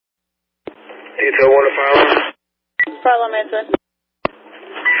Detail 1 to fire alarm. Fire alarm answering.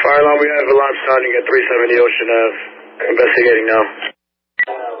 Fire alarm, we have alarm sounding at 370 Ocean Ave. Investigating now.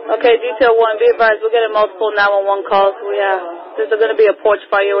 Okay, detail 1, be advised, we're getting multiple 911 calls. There's going to be a porch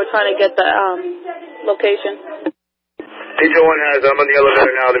fire. We're trying to get the location. Detail 1 has, I'm on the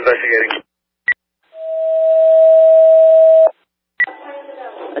elevator now investigating.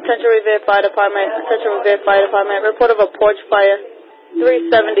 Attention Revere Fire Department. Attention Revere Fire Department. Report of a porch fire,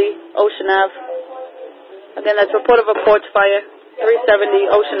 370 Ocean Ave. Again, that's report of a porch fire, 370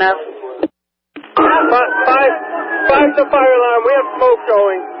 Ocean Ave. 5 to fire alarm. We have smoke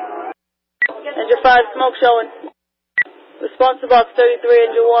showing. Engine 5, smoke showing. Response to box 33,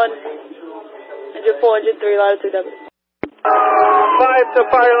 engine 1. Engine 4, engine 3, latitude W. 5 to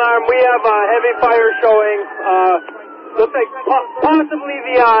fire alarm. We have a heavy fire showing. Looks like possibly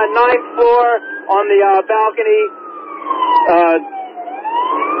the 9th floor on the balcony.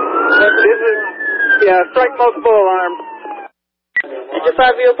 This is, strike multiple alarms. Engine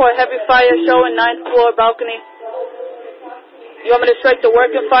 5, you report heavy fire showing 9th floor balcony. You want me to strike the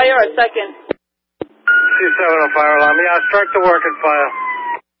working fire or second? C7 on fire alarm. Yeah, strike the working fire.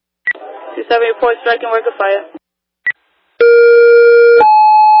 C7 report striking working fire.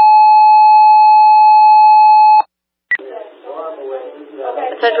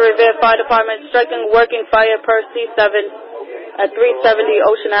 Attention Revere Fire Department, striking working fire per C7 at 370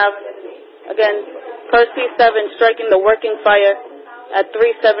 Ocean Ave. Again, per C7, striking the working fire at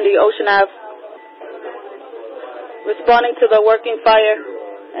 370 Ocean Ave. Responding to the working fire,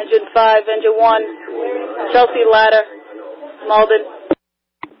 engine 5, engine 1, Chelsea Ladder, Malden.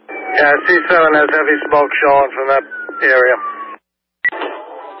 Yeah, C7 has heavy smoke showing from that area.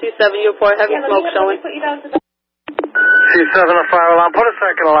 C7, you report heavy smoke showing. C7 on fire alarm. Put a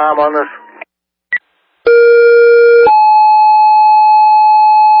second alarm on this.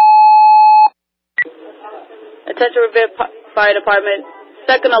 Attention Revere Fire Department,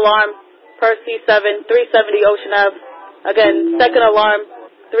 second alarm per C7, 370 Ocean Ave. Again, second alarm,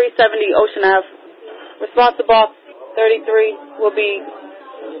 370 Ocean Ave. Response to box 33 will be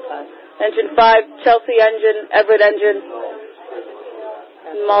engine 5, Chelsea engine, Everett engine,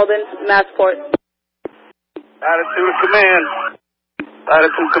 Malden, Massport. Attitude command.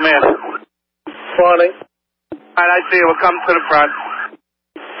 Attitude command. Spawning. Alright, I see you. We'll come to the front.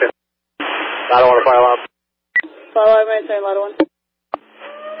 I don't want a fire alarm. Fire alarm answering, ladder 1.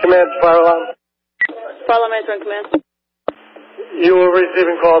 Command, fire alarm. Fire alarm answering, command. You were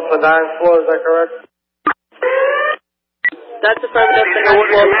receiving calls for 9th floor, is that correct? That's affirmative, the 9th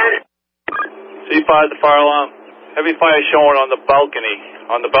floor. C5, the fire alarm. Heavy fire showing on the balcony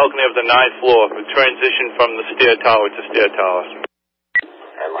of the 9th floor. We transition from the stair tower to stair tower.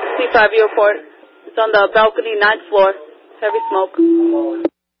 C5, you report. It's on the balcony, 9th floor. Heavy smoke.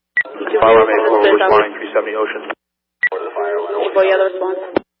 Fire alarm 8-4, responding 370 Ocean. Boy, yeah, the response.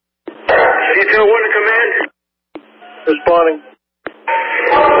 Detail 1 to command. Responding.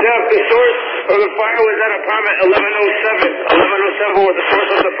 Jeff, the source of the fire was at apartment 1107. 1107 was the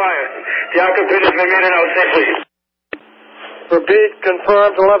source of the fire. The occupant has been made it out safely. Repeat,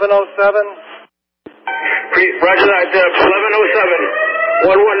 confirmed, 1107. Roger that,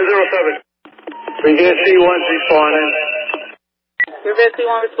 1107. 1107. We hear C1 responding. Revere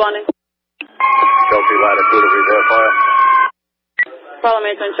C1 responding. Chelsea latitude of Revere Fire. Follow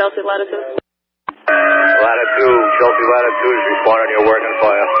me answering Chelsea latitude. Latitude, Chelsea latitude is responding to your working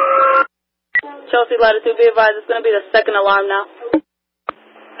fire. Chelsea latitude, be advised, it's going to be the second alarm now.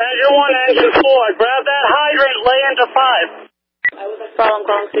 Engine 1, engine 4, grab that hydrant, lay into 5. Problem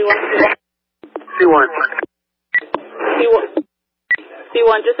calling C1. C1.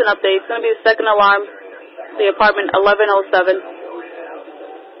 C1, just an update. It's going to be the second alarm, the apartment 1107.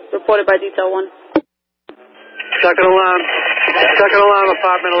 Reported by detail 1. Second alarm,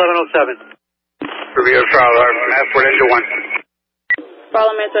 apartment 1107. Revere Fire alarm, Massport engine 1.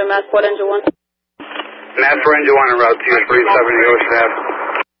 Problem answering Massport engine 1. Massport engine 1 en route to 370 Ocean Ave.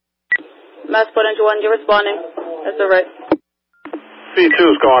 Massport engine 1, you're responding. That's all right. C2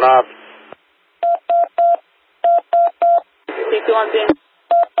 is going off. C2 on scene.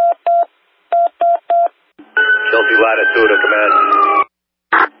 Chelsea latitude of command.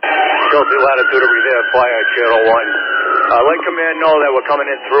 Chelsea latitude of Revere Fire, channel 1. Let command know that we're coming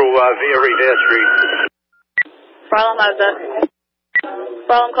in through via Revere Street. Problem has that.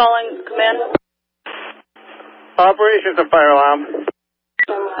 Problem calling command. Operations and fire alarm.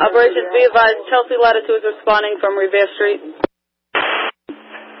 Operations, be advised, Chelsea latitude is responding from Revere Street.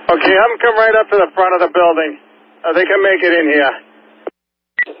 Okay, have them come right up to the front of the building. They can make it in here.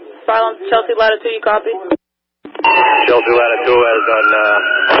 Problem, Chelsea latitude, you copy? Chelsea latitude is on the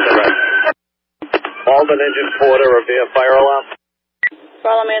right. Malden Engine 4 to Revere Fire Alarm.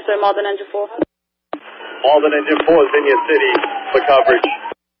 Fire alarm answer, Malden Engine 4. Malden Engine 4 is in your city for coverage.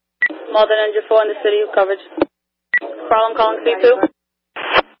 Malden Engine 4 in the city coverage. Fire alarm calling C2.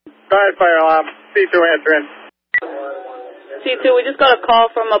 Go ahead, fire alarm. C2 answering. C2, we just got a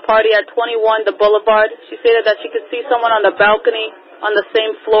call from a party at 21 the Boulevard. She stated that she could see someone on the balcony on the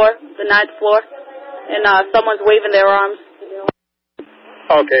same floor, the 9th floor, and someone's waving their arms.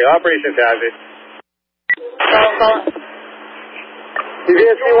 Okay, Operation Hazard. Calling.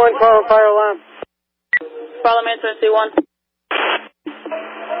 Revere C1 calling fire alarm. Fire alarm answer C1.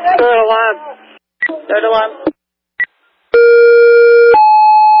 Third alarm. Third alarm.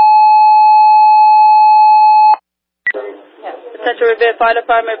 Attention Revere Fire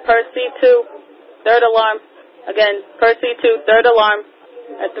Department per C2, third alarm. Again, per C2, third alarm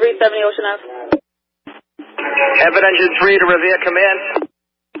at 370 Ocean Ave. Everett Engine 3 to Revere Command.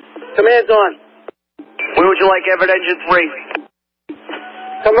 Command's on. Where would you like Everett Engine 3?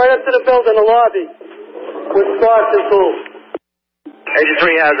 Come right up to the building, the lobby, with squads and tools. Engine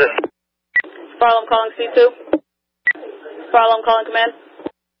 3 has it. Fire alarm calling C2. Fire alarm calling command.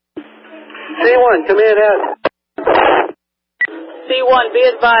 C1, command has it. C1, be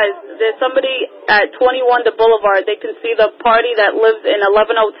advised, there's somebody at 21 the Boulevard. They can see the party that lives in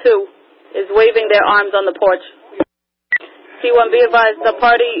 1102 is waving their arms on the porch. C1, be advised, the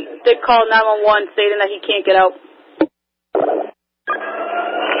party did call 911 stating that he can't get out.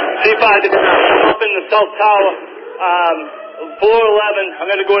 C5, I'm up in the South Tower, floor 11. I'm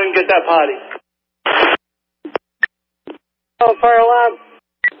going to go in and get that party. Oh, fire alarm.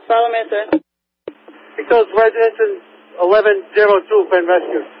 Fire alarm answer. Because residents in 1102 been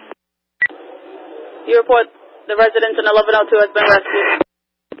rescued. You report the residents in 1102 has been rescued.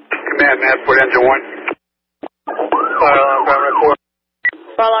 Command, Massport Engine 1. Fire alarm, primary core.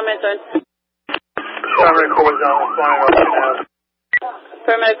 Fire alarm answer. Primary core is on, responding now.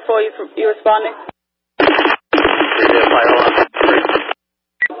 Paramedic 4, you responding? Revere Fire Alarm.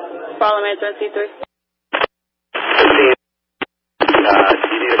 Fire alarm answer in C3. 15. Do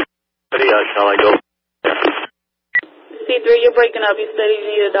you need a video? Shall I go? C3, you're breaking up. You said you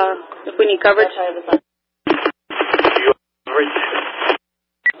needed, if we need coverage.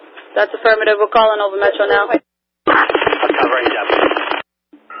 That's affirmative. We're calling over Metro now. Covering depth.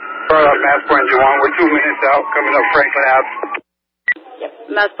 Fire alarm, Massport Engine 1. We're 2 minutes out, coming up Franklin Ave. Yep.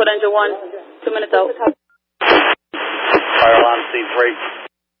 Massport Engine 1, 2 minutes out. Fire alarm C3.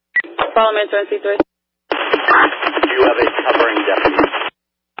 Fire alarm answer in C3. Do you have a covering deputy?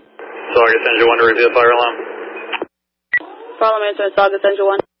 Saugus Engine 1 to Revere Fire Alarm. Fire alarm answer in Saugus Engine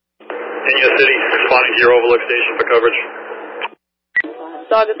 1. In your city, responding to your overlook station for coverage.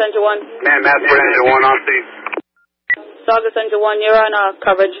 Saugus Engine 1. Man, Massport Engine 1 on scene. Saugus Engine 1, you're on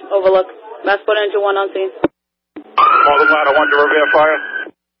coverage, overlook. Massport Engine 1 on scene. Malden Ladder 1 to Revere Fire.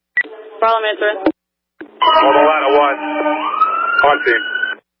 Fire alarm answer in. Malden Ladder 1 on scene.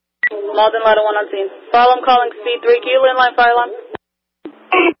 Malden Ladder 1 on scene. Fire alarm calling C3. Can you landline fire alarm?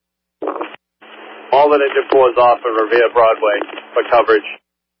 Malden Engine 4 is off of Revere Broadway for coverage.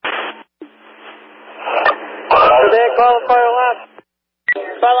 Command calling fire alarm.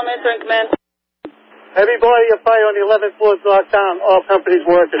 Fire alarm answer in command. Heavy body of fire on the 11th floor is locked down. All companies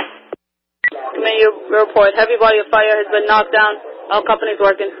working. Command, you report. Heavy body of fire has been knocked down. All companies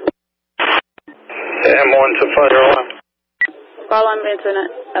working. M1 to Fire Alarm. Fire alarm answering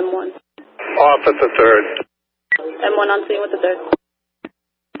at M1. Off at the 3rd. M1 on scene with the 3rd.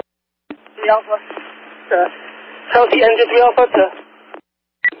 Alpha. Chelsea Engine 3 Alpha to.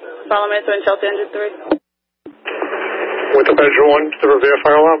 Fire alarm answering Chelsea Engine 3. With the Pedro 1 to the Revere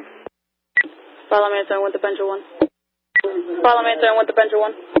Fire Alarm. Fire alarm answering with the Bencher 1. Fire alarm answering with the Bencher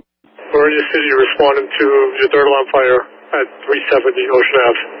 1. We're in your city responding to your third alarm fire at 370 Ocean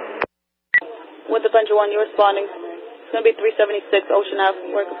Ave. With the Bencher 1, you're responding. It's going to be 376 Ocean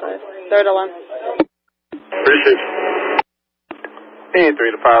Ave, working fire. Third alarm. Received. A3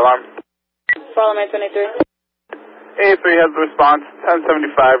 to Fire Alarm. Fire alarm answering A3. A3 has the response,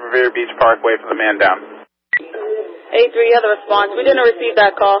 1075 Revere Beach Parkway for the man down. A3, you have the response. We didn't receive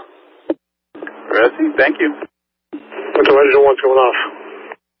that call. Resi, thank you. With the Resident 1's going off.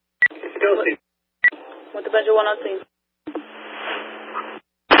 With the Bencher 1 on scene.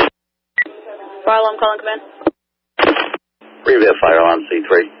 Fire alarm calling command. Revere Fire Alarm C3.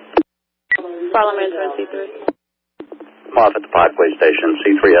 Fire alarm answering C3. I'm off at the Parkway Station.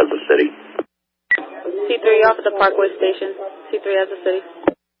 C3 has the city. C3 off at the Parkway Station. C3 has the city.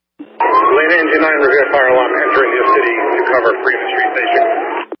 Lane Engine 9 Revere Fire Alarm entering your city to cover Freeman Street Station.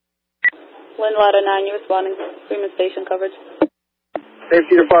 Lynn Ladder 9, you responding. Freeman Station coverage.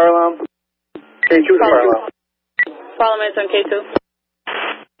 Safety to fire alarm. K2 to fire alarm. Fire alarm answer on K2.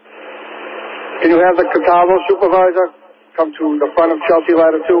 Can you have the Cataldo supervisor come to the front of Chelsea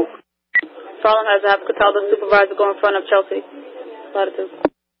Ladder 2? Fire alarm has to have Cataldo supervisor go in front of Chelsea Ladder 2.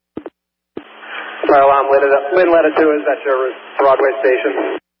 Fire alarm, Lynn Ladder 2 is at your Broadway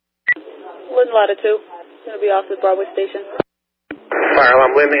station. Lynn Ladder 2. It's going to be off the Broadway station. Fire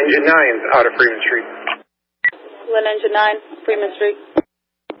alarm, Lynn Engine 9 out of Freeman Street. Lynn Engine 9, Freeman Street.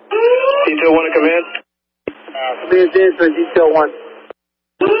 Detail 1 to command. Command answer, detail 1.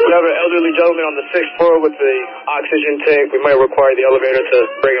 We have an elderly gentleman on the 6th floor with the oxygen tank. We might require the elevator to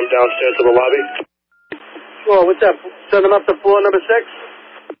bring him downstairs to the lobby. Well, what's that? Send him up to floor number 6?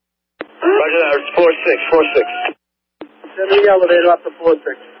 Roger that. It's floor 6. Send the elevator up to floor 6.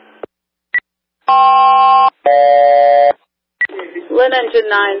 Lynn Engine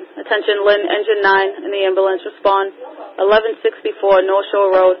 9. Attention, Lynn Engine 9 in the ambulance. Respond. 1164 North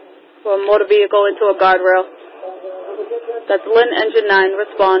Shore Road for a motor vehicle into a guardrail. That's Lynn Engine 9.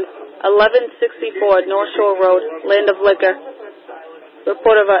 Respond. 1164 North Shore Road, Land of Liquor.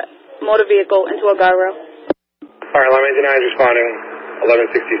 Report of a motor vehicle into a guardrail. Fire alarm, Engine 9 is responding.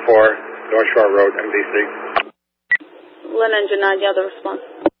 1164 North Shore Road, MD3. Lynn Engine 9, yeah, the response.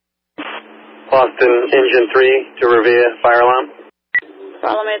 Boston Engine 3 to Revere Fire alarm.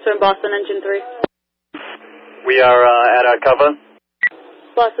 Fire alarm answer in Boston Engine 3. We are at our cover.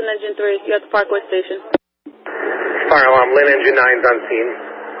 Boston Engine 3, you're at the Parkway Station. Fire alarm, Lynn Engine 9's on scene.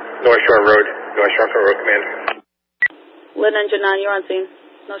 North Shore Road, command. Lynn Engine 9, you're on scene.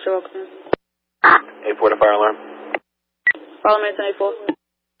 North Shore Road, command. A4 to fire alarm. Fire alarm answer A4.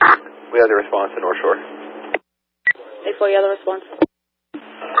 We have the response to North Shore. A4, yeah, the response.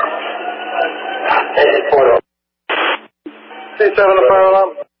 C7 to fire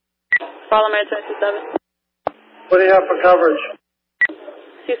alarm. Fire alarm answer C7. What do you have for coverage?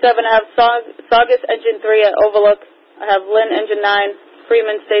 C7, I have Saugus Engine 3 at Overlook. I have Lynn Engine 9,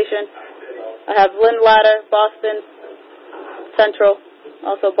 Freeman Station. I have Lynn Ladder, Boston Central.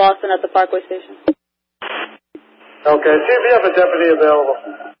 Also Boston at the Parkway Station. Okay, see if you have a deputy available.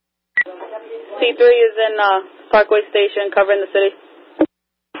 C3 is in Parkway Station, covering the city.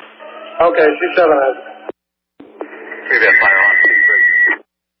 Okay, C7 has it. Revere Fire alarm, C3.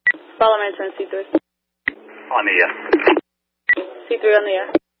 Fire alarm answer in C3. On the C3 on the air.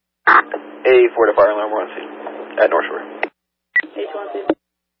 A4 to fire alarm, we're on scene at North Shore. H1 C3.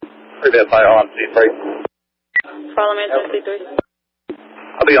 Revere Fire alarm, C3. Fire alarm answer in C3.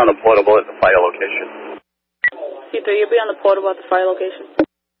 I'll be on the portable at the fire location. C3, you'll be on the portable at the fire location.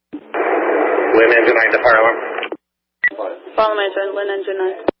 Lynn Engine 9 to fire alarm. Fire alarm answer in Lynn Engine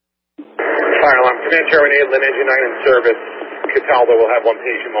 9. Fire alarm, command terminated, Lynn Engine 9 in service. Cataldo will have one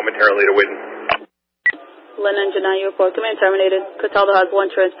patient momentarily to witness. Lynn Engine 9, you report. Command terminated. Cataldo has one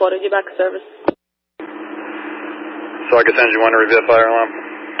transported. You're back to service. Saugus Engine 1 to Revere Fire alarm.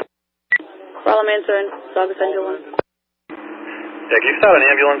 Fire alarm answer in Saugus Engine 1. Yeah, can you start an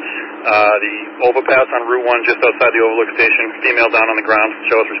ambulance? The overpass on Route 1 just outside the Overlook Station. Female down on the ground.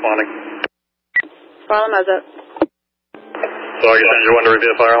 Show us responding. Fire alarm has that. Saugus Engine 1 to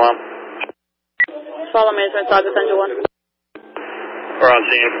Revere Fire alarm. Fire alarm answer in Saugus Engine 1. We're on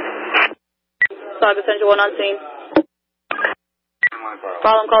scene. Saugus Engine 1 on scene.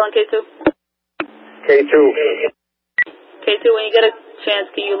 Fire alarm calling K2. K2. K2, when you get a chance,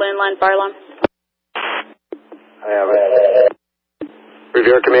 can you landline fire alarm? I have it.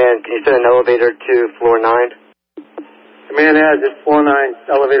 Revere Command, can you send an elevator to floor 9? Command has it, floor 9,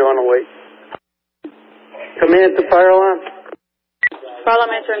 elevator on the way. Command to fire alarm. Fire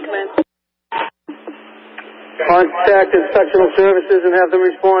alarm answer in command. Contact inspectional services and have them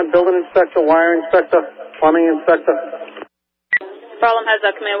respond. Building inspector, wire inspector, plumbing inspector. Fire alarm has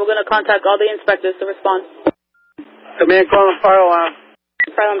that command. We're going to contact all the inspectors to respond. Command calling fire alarm.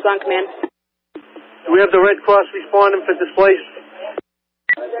 Fire alarm's on command. Do we have the Red Cross responding for displaced?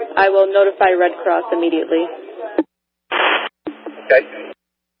 I will notify Red Cross immediately. Okay.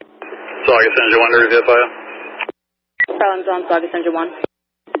 Saugus Engine 1 to Revere Fire. Fire alarm's on Saugus Engine 1.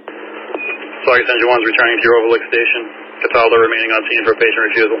 Saugus Engine 1 is returning to your Overlook Station. Cataldo remaining on scene for patient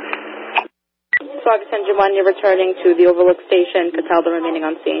refusal. Saugus Engine 1, you're returning to the Overlook Station. Cataldo remaining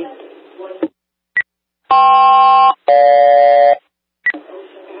on scene.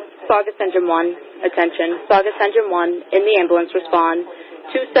 Saugus Engine 1, attention. Saugus Engine 1, in the ambulance, respond.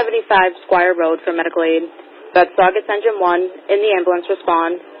 275 Squire Road for medical aid. That's Saugus Engine 1, in the ambulance,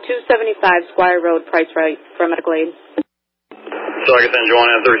 respond. 275 Squire Road, Price Right, for medical aid. Saugus Engine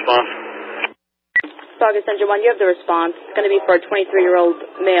 1 has the response. Saugus Engine 1, you have the response. It's going to be for a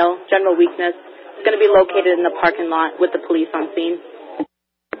 23-year-old male, general weakness. It's going to be located in the parking lot with the police on scene.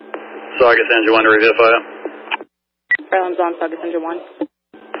 Saugus Engine 1 to Revere Fire. Fire alarm's on, Saugus Engine 1.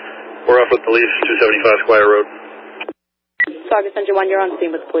 We're off with police, 275 Squire Road. Saugus Engine 1, you're on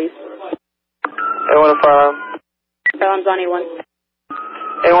scene with the police. A1 to fire alarm. Fire alarm's on A1.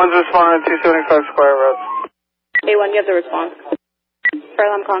 A1's responding to 275 Square Road. A1, you have the response. Fire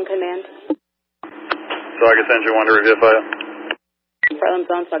alarm calling command. Saugus Engine 1 to Revere Fire. Fire alarm's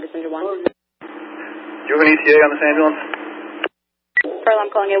on, Saugus Engine 1. Do you have an ETA on this ambulance? Fire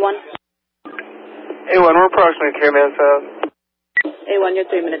alarm calling A1. A1, we're approximately 3 minutes out. A1, you're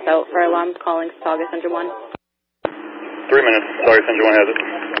 3 minutes out. Fire alarm calling Saugus Engine 1. 3 minutes. Saugus Engine 1 has it.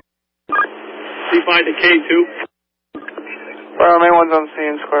 C5 to K2. Fire alarm A1's on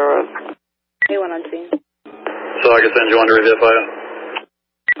scene, Square Road. A1 on scene. Saugus Engine 1 to Revere Fire.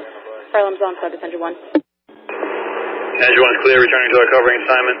 Fire alarm's on, Saugus Engine 1. Engine 1 is clear, returning to our covering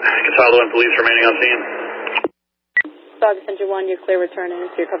assignment. Cataldo and police remaining on scene. Saugus Engine 1, you're clear returning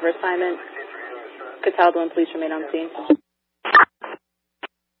to your cover assignment. Cataldo and police remain on scene.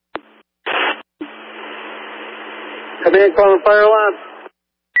 Command calling fire alarm.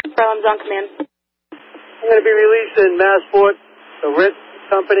 Fire alarm's on command. I'm going to be releasing Massport, the RIT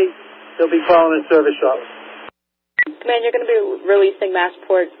company. They'll be calling in service shortly. Command, you're going to be releasing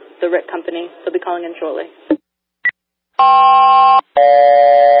Massport, the RIT company. They'll be calling in shortly.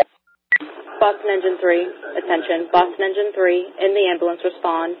 Boston Engine 3, attention. Boston Engine 3, in the ambulance,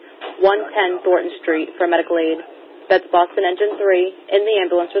 respond. 110 Thornton Street for medical aid. That's Boston Engine 3, in the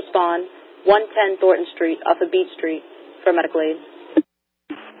ambulance, respond. 110 Thornton Street off of Beach Street for medical aid.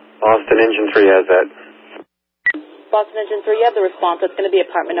 Boston Engine 3 has that. Boston Engine 3, you have the response. It's going to be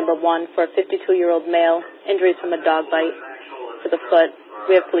apartment number 1 for a 52-year-old male. Injuries from a dog bite to the foot.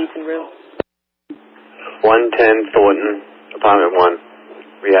 We have police en route. 110 Thornton, apartment 1.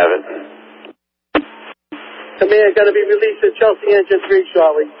 We have it. Command, going to be releasing Chelsea Engine 3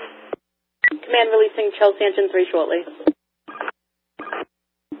 shortly. Command releasing Chelsea Engine 3 shortly.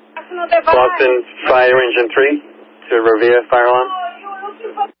 Boston Fire Engine 3 to Revere Fire Alarm.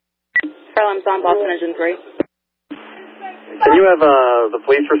 Fire alarm's on, Boston Engine 3. Can you have the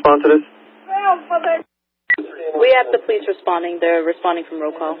police respond to this? We have the police responding. They're responding from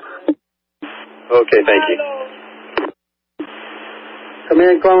roll call. Okay, thank you.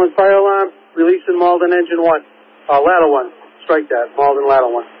 Command calling fire alarm, releasing Malden Engine 1. Ladder 1. Strike that, Malden Ladder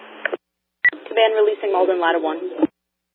 1. Command releasing Malden Ladder 1.